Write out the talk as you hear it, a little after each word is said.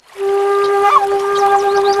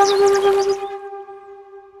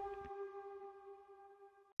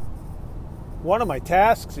one of my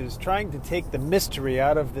tasks is trying to take the mystery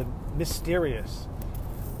out of the mysterious.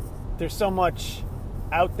 There's so much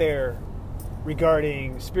out there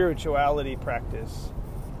regarding spirituality practice.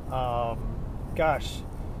 Gosh,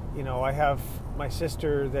 I have my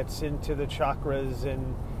sister that's into the chakras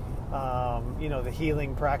and, the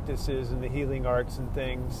healing practices and the healing arts and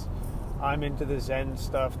things. I'm into the Zen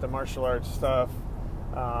stuff, the martial arts stuff,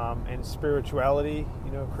 and spirituality,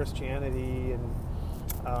 Christianity and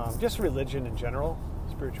just religion in general,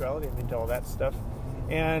 spirituality. I'm into all that stuff.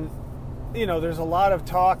 And, there's a lot of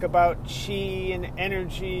talk about chi and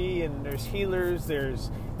energy, and there's healers, there's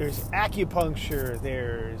acupuncture,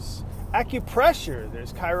 there's acupressure,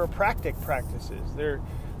 there's chiropractic practices. There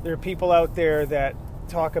are people out there that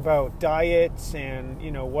talk about diets and,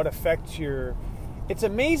 what affects your... It's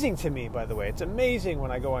amazing to me, by the way. It's amazing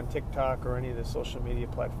when I go on TikTok or any of the social media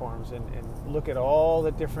platforms and look at all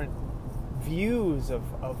the different views of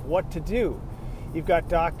what to do. You've got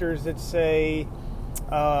doctors that say,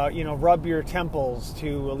 rub your temples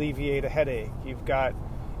to alleviate a headache. You've got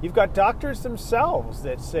doctors themselves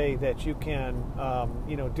that say that you can,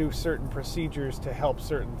 do certain procedures to help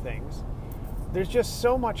certain things. There's just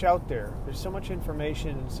so much out there. There's so much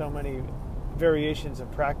information and so many variations of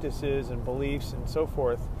practices and beliefs and so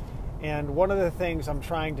forth. And one of the things I'm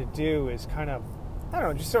trying to do is kind of,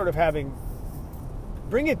 just sort of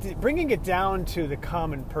bringing it down to the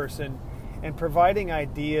common person and providing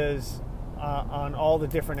ideas on all the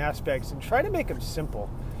different aspects and try to make them simple,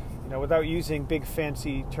 without using big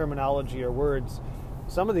fancy terminology or words.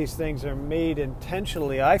 Some of these things are made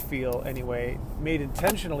intentionally, I feel anyway,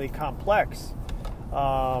 complex,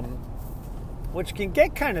 which can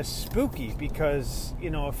get kind of spooky because,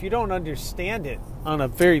 if you don't understand it on a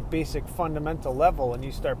very basic fundamental level and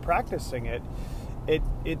you start practicing it,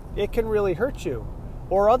 it can really hurt you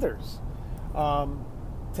or others.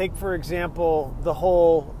 Take, for example, the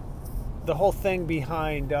whole thing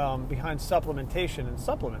behind supplementation and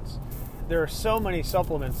supplements. There are so many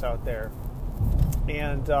supplements out there.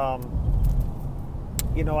 And, I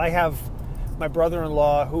have my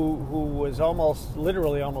brother-in-law who was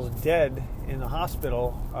literally almost dead in the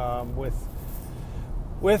hospital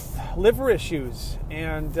with liver issues.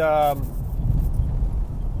 And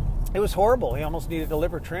it was horrible. He almost needed a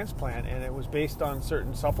liver transplant, and it was based on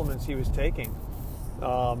certain supplements he was taking.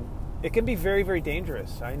 It can be very, very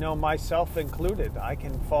dangerous. I know, myself included. I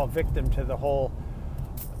can fall victim to the whole,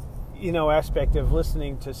 aspect of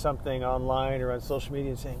listening to something online or on social media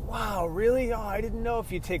and saying, "Wow, really? Oh, I didn't know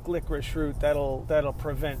if you take licorice root that'll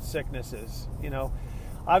prevent sicknesses."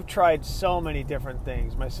 I've tried so many different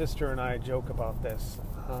things. My sister and I joke about this,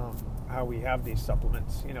 how we have these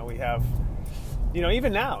supplements. We have,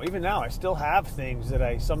 even now, I still have things that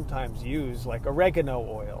I sometimes use, like oregano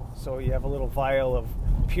oil. So you have a little vial of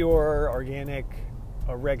pure organic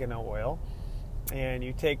oregano oil, and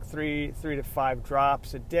you take 3 to 5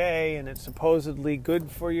 drops a day, and it's supposedly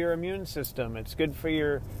good for your immune system. It's good for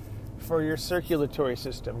your circulatory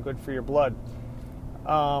system, good for your blood.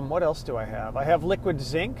 What else do I have? I have liquid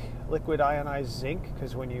ionized zinc,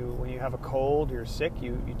 because when you have a cold, you're sick,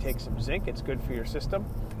 you take some zinc. It's good for your system.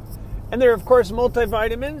 And there are, of course,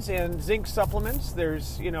 multivitamins and zinc supplements.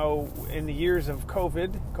 There's, in the years of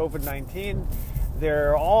COVID-19,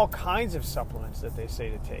 there are all kinds of supplements that they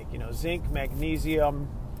say to take. Zinc, magnesium.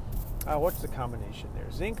 What's the combination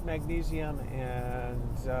there? Zinc, magnesium,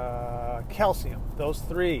 and calcium. Those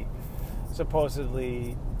 3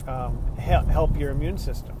 supposedly help your immune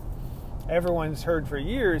system. Everyone's heard for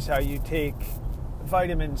years how you take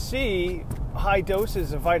vitamin C, high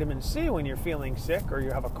doses of vitamin C when you're feeling sick or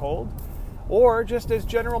you have a cold, or just as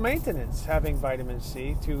general maintenance, having vitamin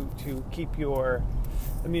C to keep your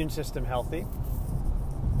immune system healthy.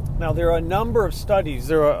 Now, there are a number of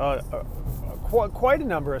studies, quite a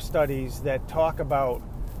number of studies that talk about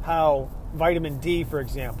how vitamin D, for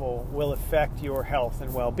example, will affect your health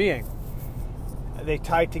and well-being. They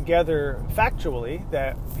tie together factually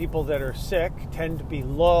that people that are sick tend to be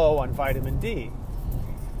low on vitamin D.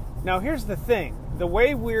 Now, here's the thing. The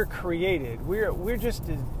way we're created, we're just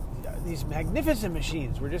these magnificent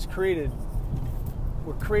machines. We're created,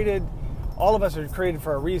 all of us are created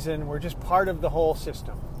for a reason. We're just part of the whole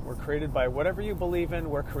system. We're created by whatever you believe in,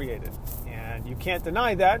 we're created. And you can't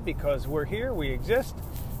deny that because we're here, we exist,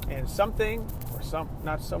 and something, or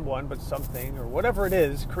not someone, but something, or whatever it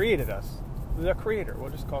is, created us. The creator, we'll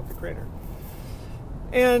just call it the creator.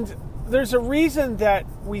 And there's a reason that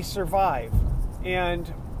we survive.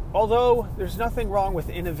 And although there's nothing wrong with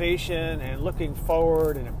innovation and looking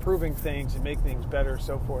forward and improving things and make things better,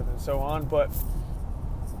 so forth and so on, but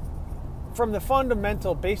from the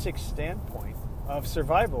fundamental basic standpoint of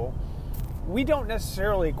survival, we don't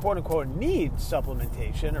necessarily, quote unquote, need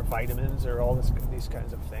supplementation or vitamins or all these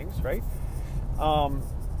kinds of things, right?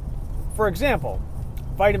 For example,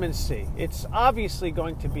 vitamin C. It's obviously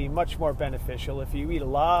going to be much more beneficial if you eat a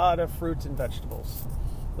lot of fruits and vegetables.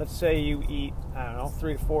 Let's say you eat,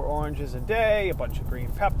 3 to 4 oranges a day, a bunch of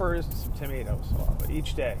green peppers, some tomatoes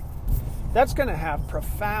each day. That's going to have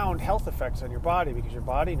profound health effects on your body because your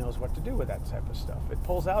body knows what to do with that type of stuff. It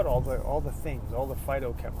pulls out all the things, all the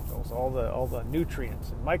phytochemicals, all the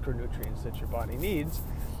nutrients and micronutrients that your body needs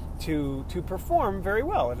to perform very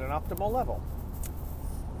well at an optimal level.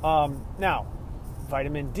 Now,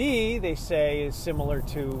 vitamin D, they say, is similar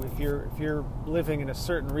to if you're living in a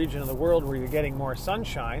certain region of the world where you're getting more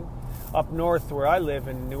sunshine. Up north, where I live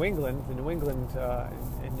in New England, in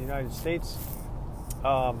the United States.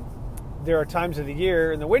 There are times of the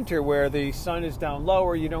year in the winter where the sun is down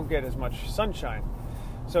lower, you don't get as much sunshine.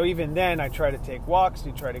 So even then, I try to take walks,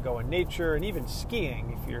 you try to go in nature, and even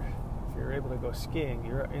skiing. If you're able to go skiing,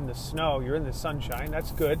 you're in the snow, you're in the sunshine,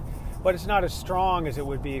 that's good. But it's not as strong as it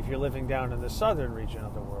would be if you're living down in the southern region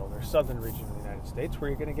of the world, or southern region of the United States,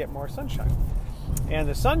 where you're going to get more sunshine. And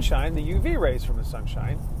the sunshine, the UV rays from the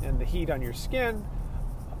sunshine, and the heat on your skin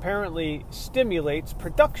apparently stimulates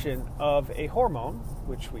production of a hormone,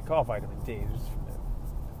 which we call vitamin D. There's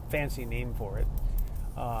a fancy name for it.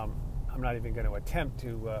 I'm not even going to attempt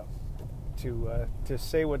to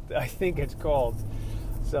say what I think it's called.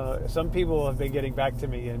 So some people have been getting back to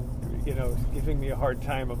me and giving me a hard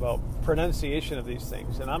time about pronunciation of these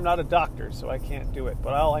things. And I'm not a doctor, so I can't do it.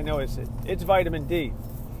 But all I know is it's vitamin D.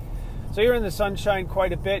 So you're in the sunshine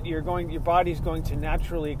quite a bit. Your body's going to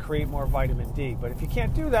naturally create more vitamin D. But if you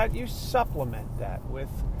can't do that, you supplement that with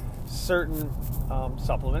certain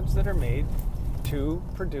supplements that are made to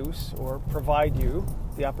produce or provide you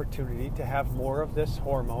the opportunity to have more of this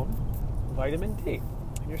hormone, vitamin D,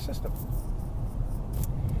 in your system.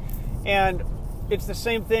 And it's the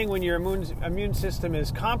same thing when your immune system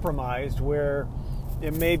is compromised, where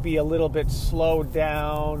it may be a little bit slowed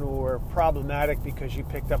down or problematic because you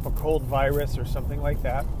picked up a cold virus or something like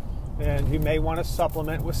that. And you may want to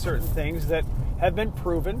supplement with certain things that have been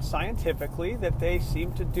proven scientifically that they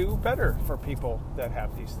seem to do better for people that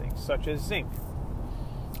have these things, such as zinc.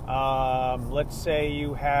 Let's say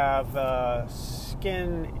you have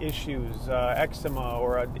skin issues, eczema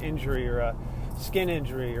or an injury or a skin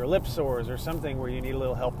injury or lip sores or something where you need a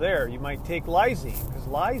little help there. You might take lysine, because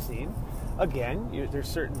lysine, again, there's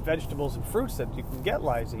certain vegetables and fruits that you can get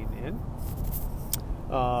lysine in.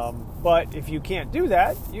 But if you can't do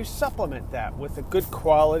that, you supplement that with a good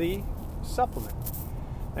quality supplement.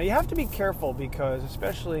 Now you have to be careful because,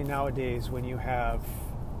 especially nowadays, when you have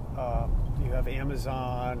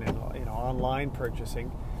Amazon and online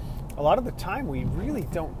purchasing, a lot of the time we really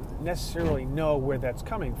don't necessarily know where that's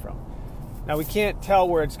coming from. Now we can't tell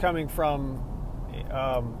where it's coming from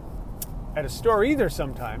at a store either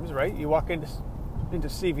sometimes, right? You walk into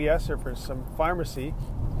CVS or for some pharmacy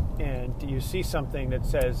and you see something that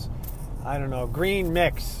says, green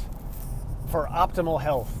mix for optimal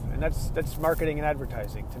health. And that's marketing and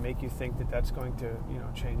advertising to make you think that that's going to,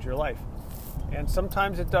 change your life. And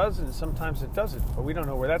sometimes it does and sometimes it doesn't, but we don't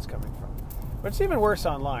know where that's coming from. But it's even worse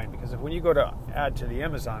online because when you go to add to the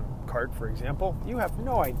Amazon cart, for example, you have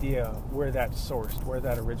no idea where that's sourced, where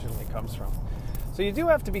that originally comes from. So you do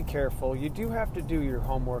have to be careful. You do have to do your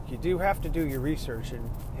homework. You do have to do your research and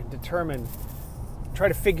determine, try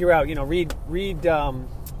to figure out, read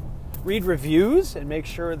reviews and make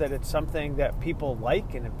sure that it's something that people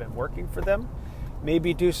like and have been working for them.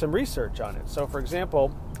 Maybe do some research on it. So, for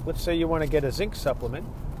example, let's say you want to get a zinc supplement.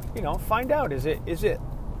 Find out, is it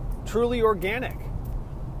truly organic,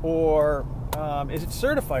 or is it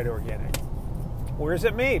certified organic? Where is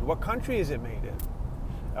it made? What country is it made in?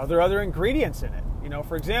 Are there other ingredients in it?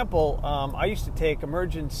 For example, I used to take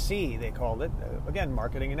Emergen-C, they called it. Again,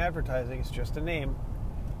 marketing and advertising is just a name.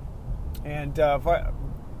 And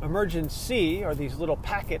Emergen-C are these little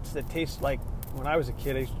packets that taste like, when I was a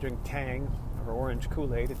kid, I used to drink Tang or orange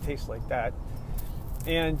Kool-Aid. It tastes like that.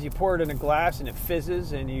 And you pour it in a glass and it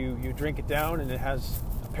fizzes and you drink it down, and it has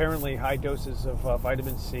apparently high doses of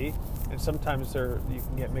vitamin C. And sometimes you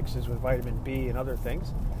can get mixes with vitamin B and other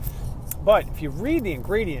things. But if you read the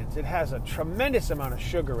ingredients, it has a tremendous amount of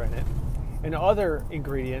sugar in it and other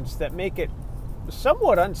ingredients that make it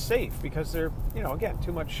somewhat unsafe because they're, again,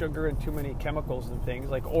 too much sugar and too many chemicals and things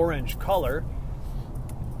like orange color.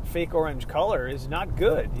 Fake orange color is not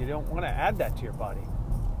good. You don't want to add that to your body.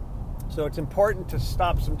 So it's important to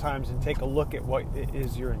stop sometimes and take a look at what it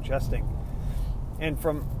is you're ingesting. And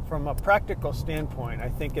from a practical standpoint, I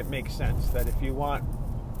think it makes sense that if you want,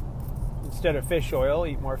 instead of fish oil,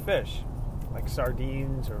 eat more fish. like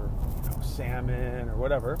sardines or salmon or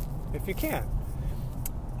whatever, if you can.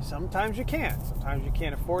 Sometimes you can't. Sometimes you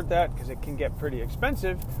can't afford that because it can get pretty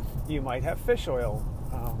expensive. You might have fish oil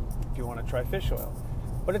if you want to try fish oil.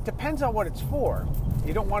 But it depends on what it's for.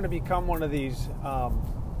 You don't want to become one of these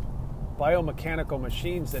biomechanical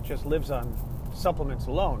machines that just lives on supplements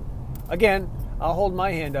alone. Again, I'll hold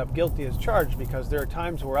my hand up, guilty as charged, because there are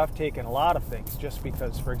times where I've taken a lot of things just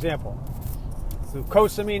because, for example,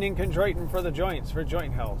 glucosamine and chondroitin for the joints, for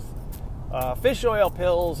joint health. Fish oil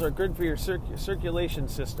pills are good for your circulation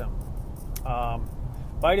system.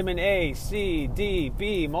 Vitamin A, C, D,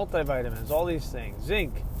 B, multivitamins, all these things.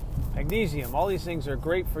 Zinc, magnesium, all these things are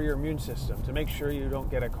great for your immune system to make sure you don't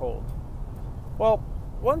get a cold. Well,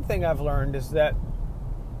 one thing I've learned is that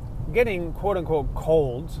getting quote-unquote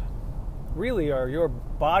colds really are your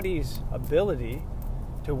body's ability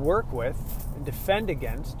to work with and defend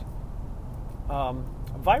against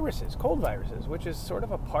viruses, cold viruses, which is sort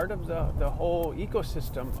of a part of the whole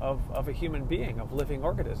ecosystem of a human being, of living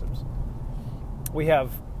organisms. We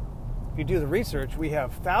have, if you do the research, we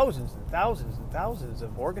have thousands and thousands and thousands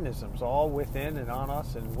of organisms all within and on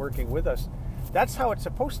us and working with us. That's how it's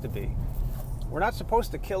supposed to be. We're not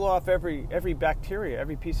supposed to kill off every bacteria,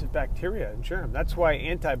 every piece of bacteria and germ. That's why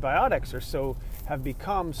antibiotics have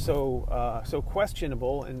become so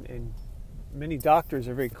questionable, and many doctors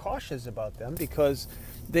are very cautious about them because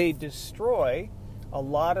they destroy a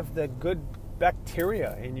lot of the good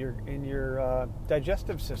bacteria in your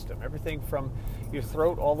digestive system. Everything from your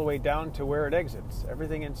throat all the way down to where it exits.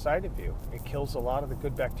 Everything inside of you. It kills a lot of the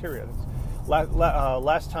good bacteria.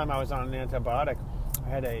 Last time I was on an antibiotic, I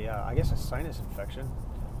had a sinus infection,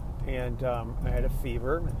 and I had a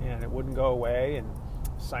fever, and it wouldn't go away, and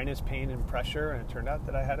sinus pain and pressure, and it turned out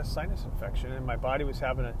that I had a sinus infection, and my body was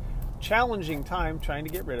having a challenging time trying to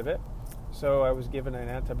get rid of it. So I was given an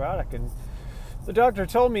antibiotic, and the doctor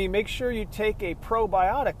told me, make sure you take a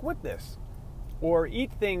probiotic with this, or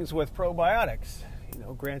eat things with probiotics.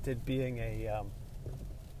 Granted, being a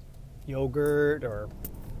yogurt, or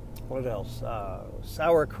what else?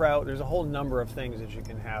 Sauerkraut. There's a whole number of things that you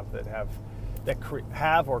can have that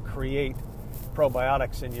have or create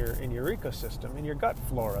probiotics in your ecosystem, in your gut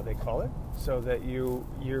flora, they call it, so that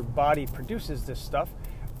your body produces this stuff,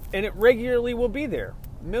 and it regularly will be there.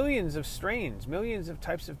 Millions of strains, millions of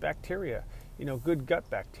types of bacteria, good gut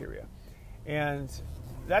bacteria, and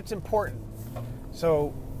that's important.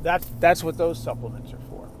 So that's what those supplements are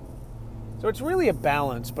for. So it's really a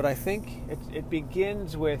balance, but I think it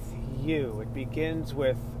begins with you. It begins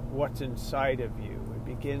with what's inside of you. It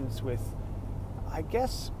begins with, I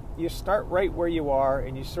guess, you start right where you are,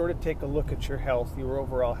 and you sort of take a look at your health, your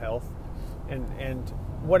overall health, and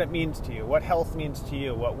what it means to you, what health means to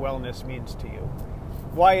you, what wellness means to you,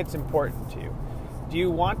 why it's important to you. Do you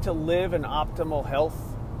want to live an optimal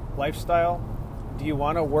health lifestyle? Do you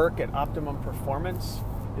want to work at optimum performance?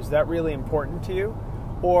 Is that really important to you?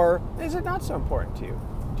 Or is it not so important to you?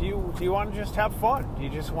 Do you want to just have fun? Do you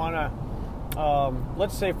just want to,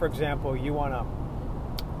 let's say, for example, you want to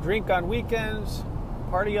drink on weekends,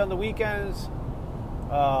 party on the weekends,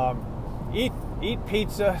 eat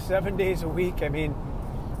pizza 7 days a week. I mean,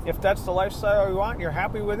 if that's the lifestyle you want, you're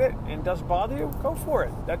happy with it, and it doesn't bother you, go for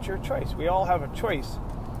it. That's your choice. We all have a choice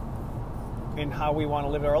in how we want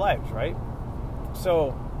to live our lives, right?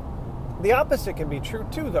 So the opposite can be true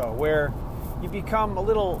too, though, where you become a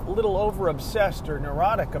little over obsessed or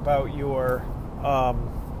neurotic about your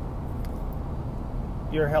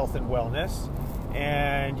health and wellness,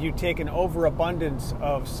 and you take an overabundance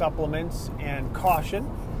of supplements and caution.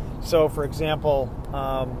 So, for example,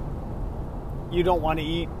 you don't want to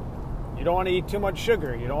eat too much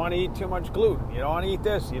sugar. You don't want to eat too much gluten. You don't want to eat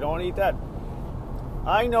this. You don't want to eat that.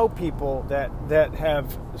 I know people that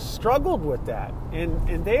have struggled with that,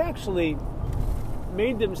 and they actually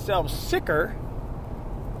made themselves sicker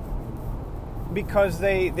because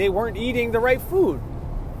they weren't eating the right food.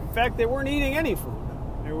 In fact, they weren't eating any food.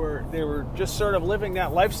 They were just sort of living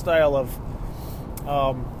that lifestyle of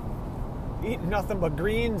eating nothing but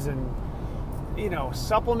greens and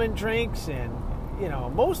supplement drinks and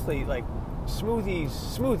mostly like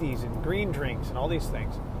smoothies and green drinks and all these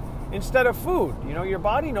things instead of food. Your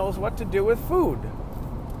body knows what to do with food.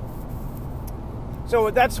 So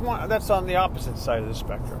that's on the opposite side of the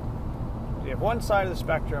spectrum. You have one side of the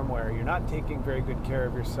spectrum where you're not taking very good care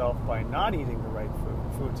of yourself by not eating the right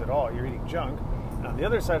foods at all. You're eating junk. And on the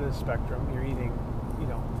other side of the spectrum, you're eating,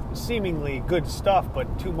 seemingly good stuff,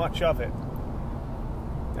 but too much of it.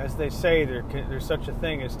 As they say, there's such a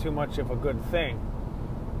thing as too much of a good thing.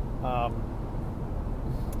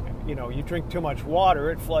 you drink too much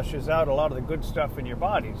water, it flushes out a lot of the good stuff in your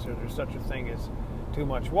body. So there's such a thing as too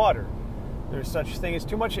much water. There's such a thing as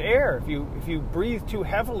too much air. If you breathe too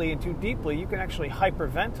heavily and too deeply, you can actually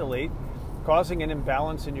hyperventilate, causing an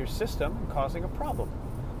imbalance in your system and causing a problem.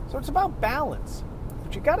 So it's about balance.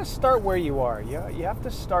 But you got to start where you are. You have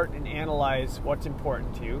to start and analyze what's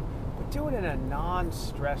important to you, but do it in a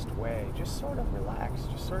non-stressed way. Just sort of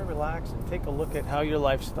relax. And take a look at how your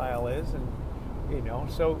lifestyle is. And,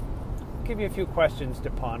 so I'll give you a few questions to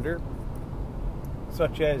ponder,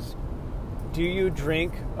 such as, do you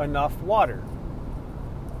drink enough water?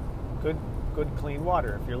 Good, clean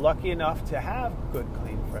water. If you're lucky enough to have good,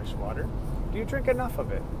 clean, fresh water, do you drink enough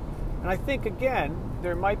of it? And I think, again,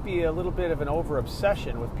 there might be a little bit of an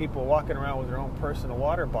over-obsession with people walking around with their own personal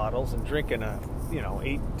water bottles and drinking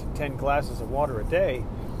 8 to 10 glasses of water a day.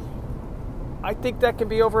 I think that can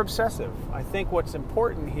be over-obsessive. I think what's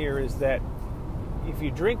important here is that if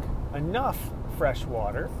you drink enough fresh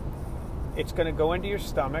water, it's going to go into your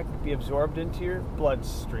stomach, be absorbed into your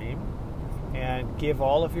bloodstream, and give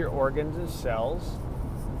all of your organs and cells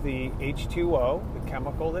the H2O, the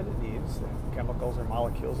chemical that it needs, the chemicals or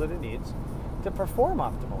molecules that it needs to perform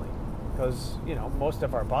optimally. Because, most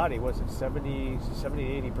of our body,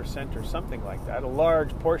 70-80% or something like that, a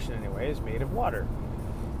large portion anyway, is made of water.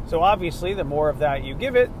 So obviously, the more of that you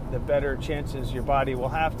give it, the better chances your body will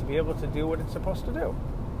have to be able to do what it's supposed to do.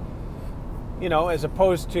 As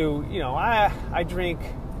opposed to, I drink,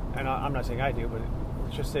 and I'm not saying I do, but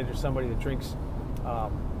let's just say there's somebody that drinks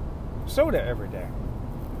soda every day.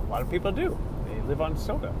 A lot of people do. They live on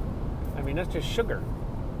soda. I mean, that's just sugar.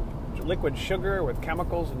 Liquid sugar with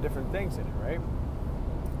chemicals and different things in it, right?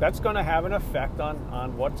 That's going to have an effect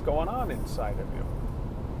on what's going on inside of you.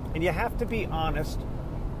 And you have to be honest,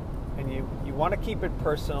 and you want to keep it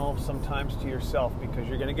personal sometimes to yourself, because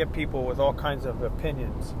you're going to get people with all kinds of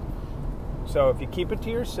opinions. So if you keep it to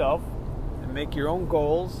yourself and make your own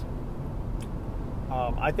goals,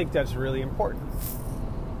 I think that's really important.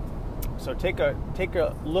 So take a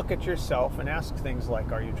look at yourself and ask things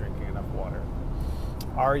like, are you drinking enough water?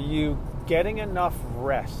 Are you getting enough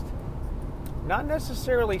rest? Not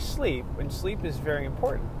necessarily sleep, and sleep is very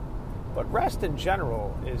important. But rest in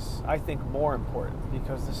general is, I think, more important,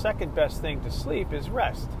 because the second best thing to sleep is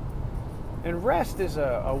rest. And rest is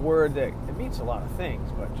a word that it means a lot of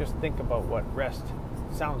things, but just think about what rest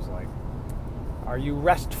sounds like. Are you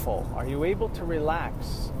restful? Are you able to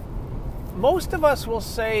relax? Most of us will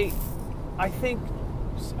say, I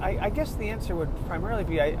guess the answer would primarily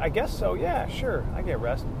be, I guess so, yeah, sure, I get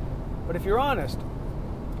rest. But if you're honest,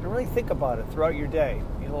 and really think about it throughout your day,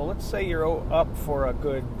 let's say you're up for a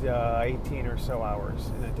good 18 or so hours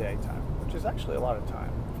in a daytime, which is actually a lot of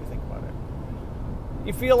time if you think about it.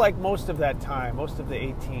 You feel like most of that time, most of the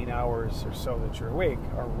 18 hours or so that you're awake,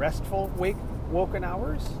 are restful, woken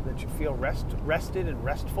hours, that you feel rested and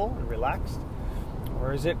restful and relaxed?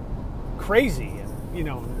 Or is it crazy and,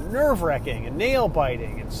 nerve-wracking and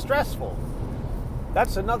nail-biting and stressful?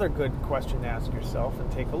 That's another good question to ask yourself, and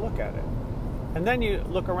take a look at it. And then you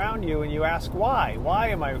look around you and you ask why. Why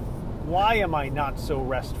am I not so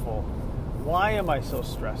restful? Why am I so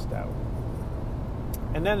stressed out?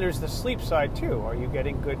 And then there's the sleep side too. Are you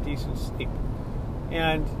getting good, decent sleep?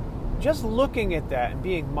 And just looking at that and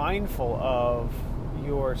being mindful of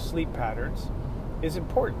your sleep patterns is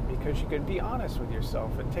important, because you can be honest with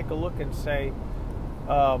yourself and take a look and say,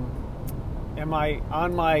 am I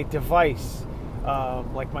on my device?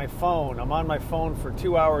 Like my phone, I'm on my phone for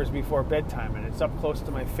 2 hours before bedtime, and it's up close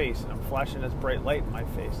to my face, and I'm flashing this bright light in my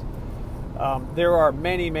face. There are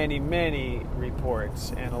many, many, many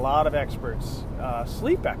reports, and a lot of experts,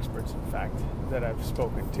 sleep experts, in fact, that I've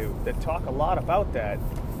spoken to, that talk a lot about that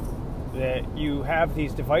you have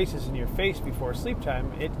these devices in your face before sleep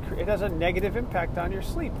time. It has a negative impact on your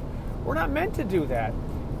sleep. We're not meant to do that.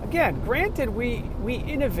 Again, granted, we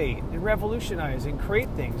innovate and revolutionize and create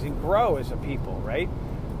things and grow as a people, right?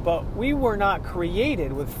 But we were not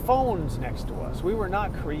created with phones next to us. We were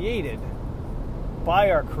not created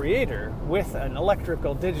by our Creator with an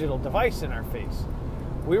electrical digital device in our face.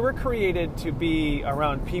 We were created to be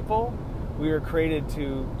around people. We were created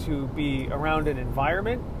to be around an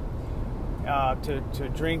environment, to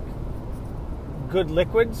drink good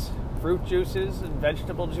liquids, fruit juices and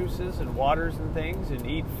vegetable juices and waters and things, and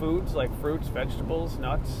eat foods like fruits, vegetables,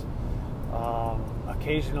 nuts,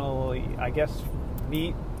 occasionally, I guess,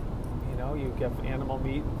 meat. You get animal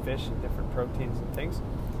meat and fish and different proteins and things.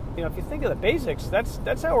 If you think of the basics,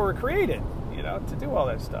 that's how we're created, to do all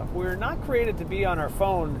that stuff. We're not created to be on our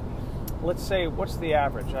phone. Let's say, what's the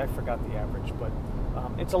average? I forgot the average, but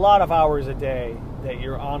it's a lot of hours a day that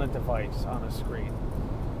you're on a device, on a screen.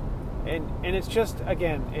 And it's just,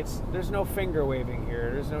 again, there's no finger waving here,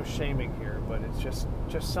 there's no shaming here, but it's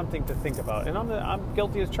just something to think about. And I'm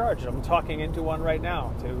guilty as charged. I'm talking into one right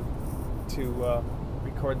now to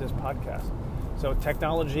record this podcast. So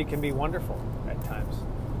technology can be wonderful at times,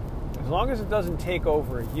 as long as it doesn't take you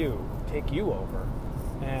over,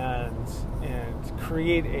 and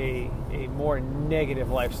create a more negative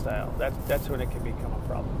lifestyle. That's when it can become a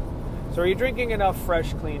problem. So are you drinking enough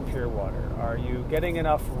fresh, clean, pure water? Are you getting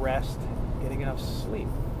enough rest, getting enough sleep?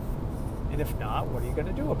 And if not, what are you going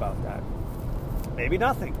to do about that? Maybe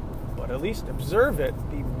nothing, but at least observe it,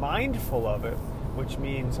 be mindful of it, which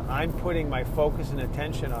means I'm putting my focus and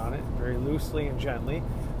attention on it very loosely and gently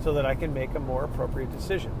so that I can make a more appropriate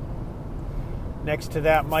decision. Next to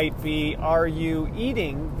that might be, are you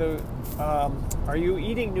eating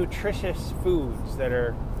nutritious foods that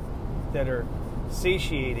are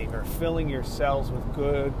satiating or filling your cells with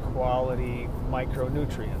good quality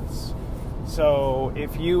micronutrients? So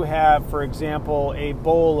if you have, for example, a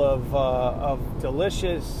bowl of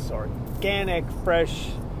delicious, organic, fresh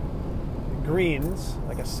greens,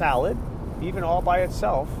 like a salad, even all by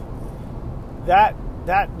itself, that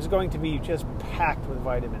is going to be just packed with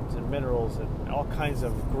vitamins and minerals and all kinds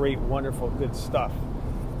of great, wonderful, good stuff.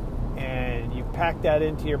 And you pack that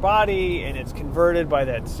into your body, and it's converted by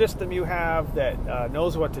that system you have that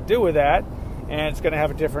knows what to do with that, and it's going to have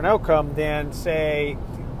a different outcome than, say,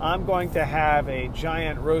 I'm going to have a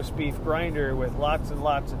giant roast beef grinder with lots and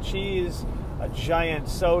lots of cheese, a giant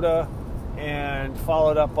soda, and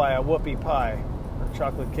followed up by a whoopie pie or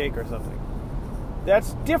chocolate cake or something.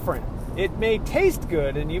 That's different. It may taste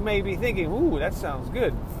good, and you may be thinking, ooh, that sounds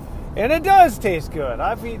good. And it does taste good.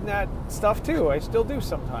 I've eaten that stuff too. I still do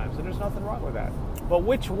sometimes, and there's nothing wrong with that. But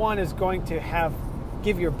which one is going to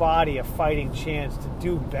give your body a fighting chance to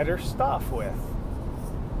do better stuff with?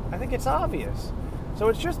 I think it's obvious. So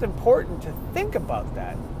it's just important to think about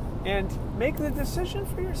that and make the decision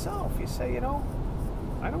for yourself. You say, I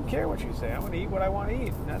don't care what you say. I'm going to eat what I want to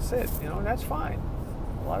eat, and that's it. And that's fine.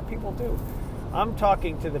 A lot of people do. I'm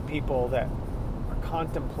talking to the people that are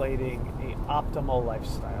contemplating an optimal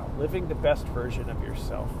lifestyle, living the best version of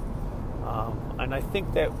yourself. And I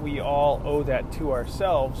think that we all owe that to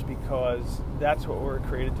ourselves, because that's what we're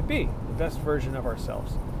created to be, the best version of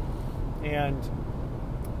ourselves. And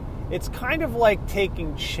it's kind of like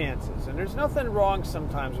taking chances. And there's nothing wrong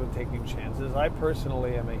sometimes with taking chances. I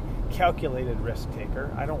personally am a calculated risk taker.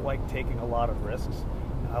 I don't like taking a lot of risks.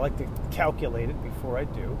 I like to calculate it before I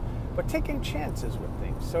do. But taking chances with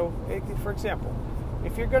things. So, for example,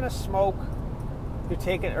 if you're going to smoke, you're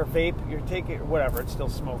taking, or vape, you're taking, whatever, it's still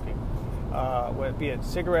smoking. Be it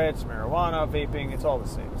cigarettes, marijuana, vaping, it's all the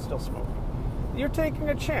same. It's still smoking. You're taking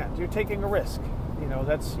a chance. You're taking a risk.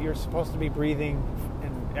 You're supposed to be breathing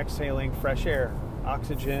and exhaling fresh air,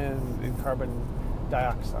 oxygen and carbon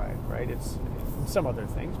dioxide, right? It's some other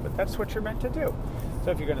things, but that's what you're meant to do. So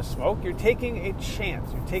if you're going to smoke, you're taking a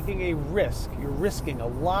chance. You're taking a risk. You're risking a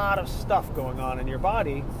lot of stuff going on in your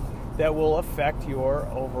body that will affect your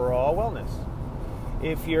overall wellness.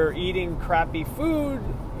 If you're eating crappy food,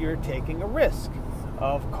 you're taking a risk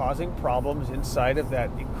of causing problems inside of that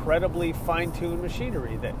incredibly fine-tuned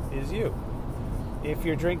machinery that is you. If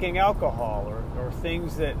you're drinking alcohol or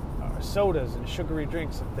things that are sodas and sugary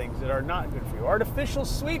drinks and things that are not good for you, artificial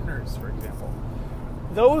sweeteners, for example,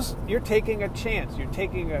 those, you're taking a chance. You're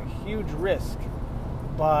taking a huge risk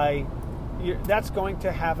that's going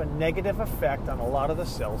to have a negative effect on a lot of the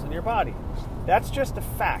cells in your body. That's just a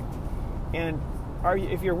fact. And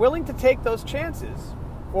if you're willing to take those chances,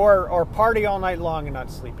 or party all night long and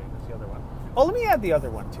not sleeping, is the other one. Oh, let me add the other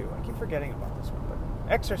one too. I keep forgetting about this one,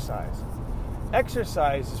 but exercise.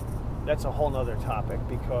 Exercise, that's a whole nother topic,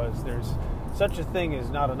 because there's such a thing as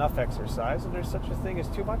not enough exercise, and there's such a thing as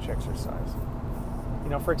too much exercise.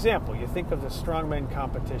 For example, you think of the strongman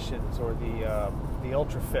competitions, or the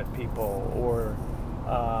ultra fit people, or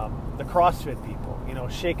the CrossFit people,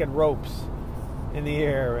 shaking ropes in the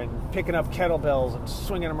air and picking up kettlebells and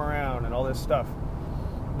swinging them around and all this stuff.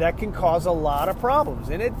 That can cause a lot of problems,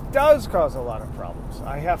 and it does cause a lot of problems.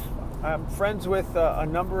 I'm friends with a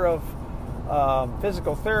number of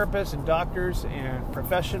physical therapists and doctors and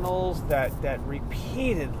professionals that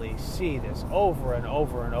repeatedly see this over and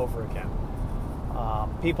over and over again.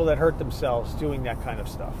 People that hurt themselves doing that kind of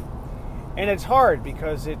stuff. And it's hard,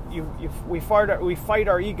 because we fight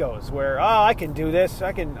our egos, where I can do this,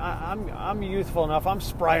 I'm youthful enough, I'm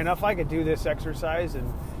spry enough, I can do this exercise,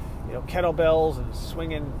 and kettlebells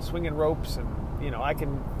and swinging ropes, and I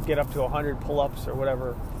can get up to 100 pull-ups or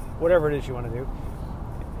whatever it is you want to do.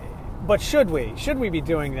 But should we be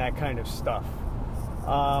doing that kind of stuff?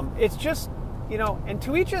 It's just and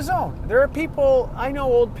to each his own. There are people, I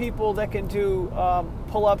know old people that can do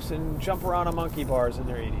pull-ups and jump around on monkey bars in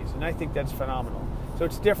their 80s, and I think that's phenomenal. So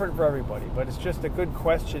it's different for everybody, but it's just a good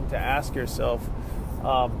question to ask yourself,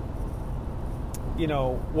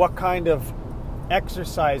 what kind of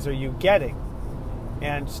exercise are you getting?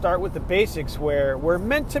 And start with the basics where we're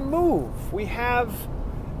meant to move. We have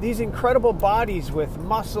these incredible bodies with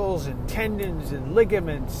muscles and tendons and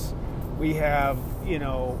ligaments. We have,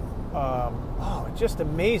 it's just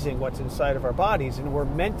amazing what's inside of our bodies, and we're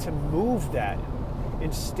meant to move that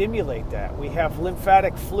and stimulate that. We have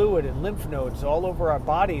lymphatic fluid and lymph nodes all over our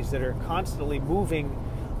bodies that are constantly moving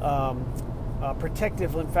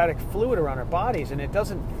protective lymphatic fluid around our bodies, and it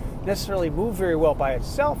doesn't necessarily move very well by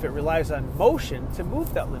itself. It relies on motion to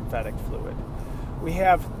move that lymphatic fluid. We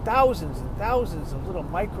have thousands and thousands of little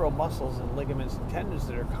micro muscles and ligaments and tendons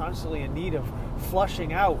that are constantly in need of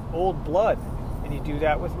flushing out old blood, and you do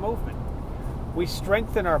that with movement. We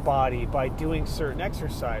strengthen our body by doing certain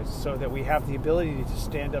exercises so that we have the ability to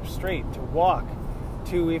stand up straight, to walk,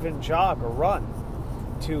 to even jog or run,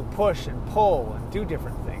 to push and pull and do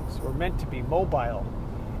different things. We're meant to be mobile,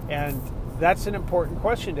 and that's an important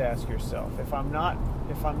question to ask yourself. If I'm not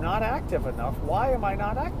active enough, why am I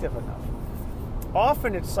not active enough?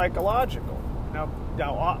 Often it's psychological. Now,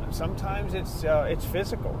 sometimes it's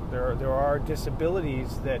physical. There are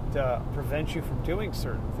disabilities that prevent you from doing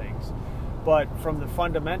certain things. But from the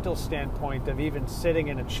fundamental standpoint of even sitting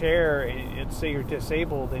in a chair, and say you're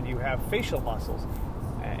disabled and you have facial muscles,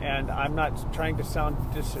 and I'm not trying to sound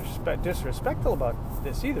disrespectful about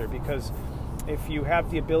this either, because if you have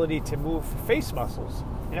the ability to move face muscles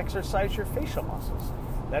and exercise your facial muscles,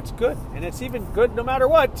 that's good. And it's even good no matter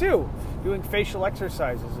what, too. Doing facial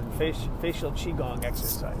exercises and facial qigong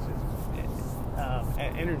exercises,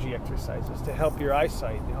 energy exercises to help your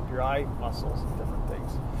eyesight and help your eye muscles and different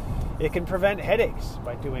things. It can prevent headaches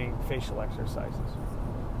by doing facial exercises.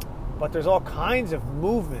 But there's all kinds of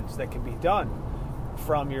movements that can be done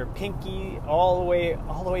from your pinky all the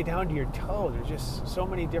way down to your toe. There's just so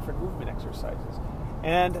many different movement exercises.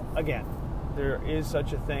 And again, there is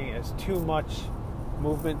such a thing as too much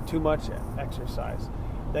movement, too much exercise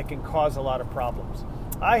that can cause a lot of problems.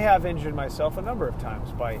 I have injured myself a number of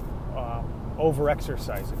times by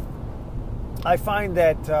over-exercising. I find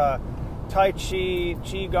that Tai Chi,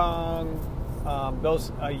 Qigong,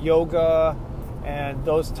 yoga, and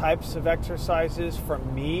those types of exercises for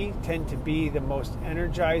me tend to be the most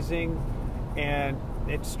energizing, and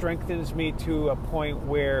it strengthens me to a point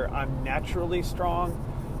where I'm naturally strong.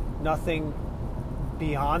 Nothing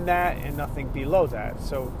beyond that and nothing below that.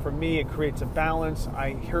 So for me, it creates a balance.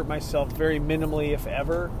 I hurt myself very minimally, if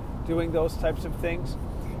ever, doing those types of things.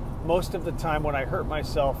 Most of the time when I hurt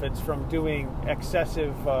myself, it's from doing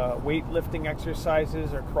excessive weightlifting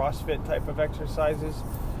exercises or CrossFit type of exercises.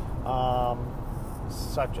 I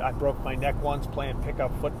broke my neck once playing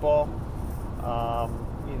pickup football.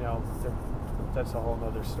 That's a whole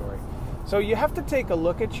other story. So you have to take a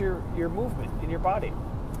look at your movement in your body.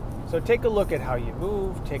 So take a look at how you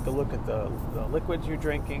move, take a look at the liquids you're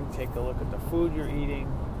drinking, take a look at the food you're eating.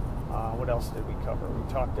 What else did we cover?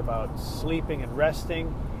 We talked about sleeping and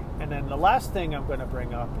resting. And then the last thing I'm going to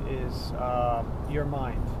bring up is your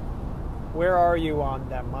mind. Where are you on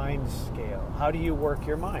that mind scale? How do you work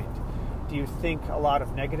your mind? Do you think a lot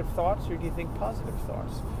of negative thoughts, or do you think positive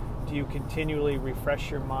thoughts? Do you continually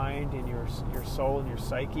refresh your mind and your soul and your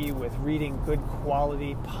psyche with reading good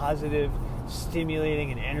quality, positive,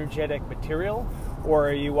 stimulating, and energetic material? Or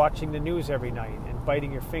are you watching the news every night and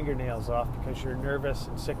biting your fingernails off because you're nervous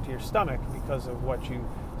and sick to your stomach because of what you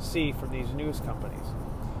see from these news companies?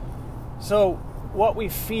 So what we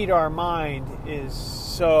feed our mind is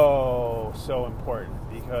so important,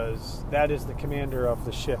 because that is the commander of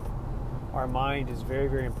the ship. Our mind is very,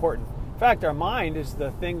 very important. In fact, our mind is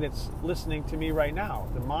the thing that's listening to me right now.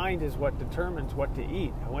 The mind is what determines what to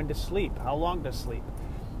eat, when to sleep, how long to sleep,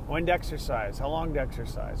 when to exercise, how long to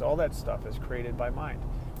exercise. All that stuff is created by mind.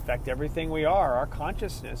 In fact, everything we are, our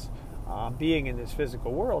consciousness, being in this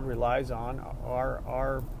physical world, relies on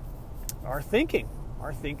our thinking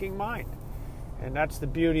mind. And that's the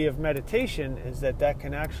beauty of meditation, is that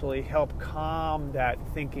can actually help calm that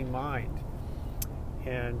thinking mind.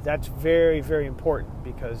 And that's very, very important,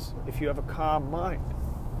 because if you have a calm mind,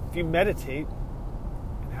 if you meditate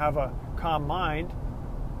and have a calm mind,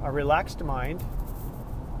 a relaxed mind,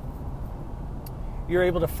 you're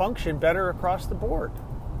able to function better across the board.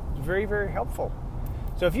 It's very, very helpful.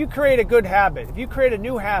 So if you create a good habit, if you create a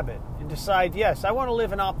new habit and decide, yes, I want to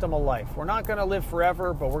live an optimal life. We're not going to live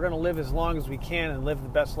forever, but we're going to live as long as we can and live the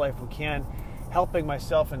best life we can, helping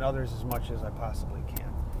myself and others as much as I possibly can.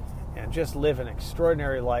 and just live an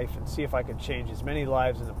extraordinary life and see if I can change as many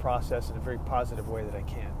lives in the process in a very positive way that I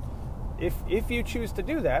can. If you choose to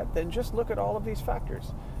do that, then just look at all of these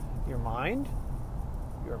factors. Your mind,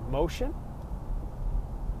 your emotion,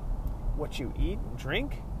 what you eat and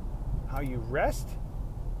drink, how you rest,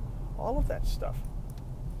 all of that stuff.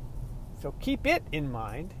 So keep it in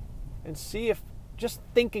mind and see if just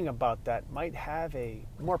thinking about that might have a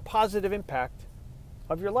more positive impact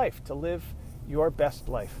of your life to live your best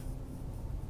life.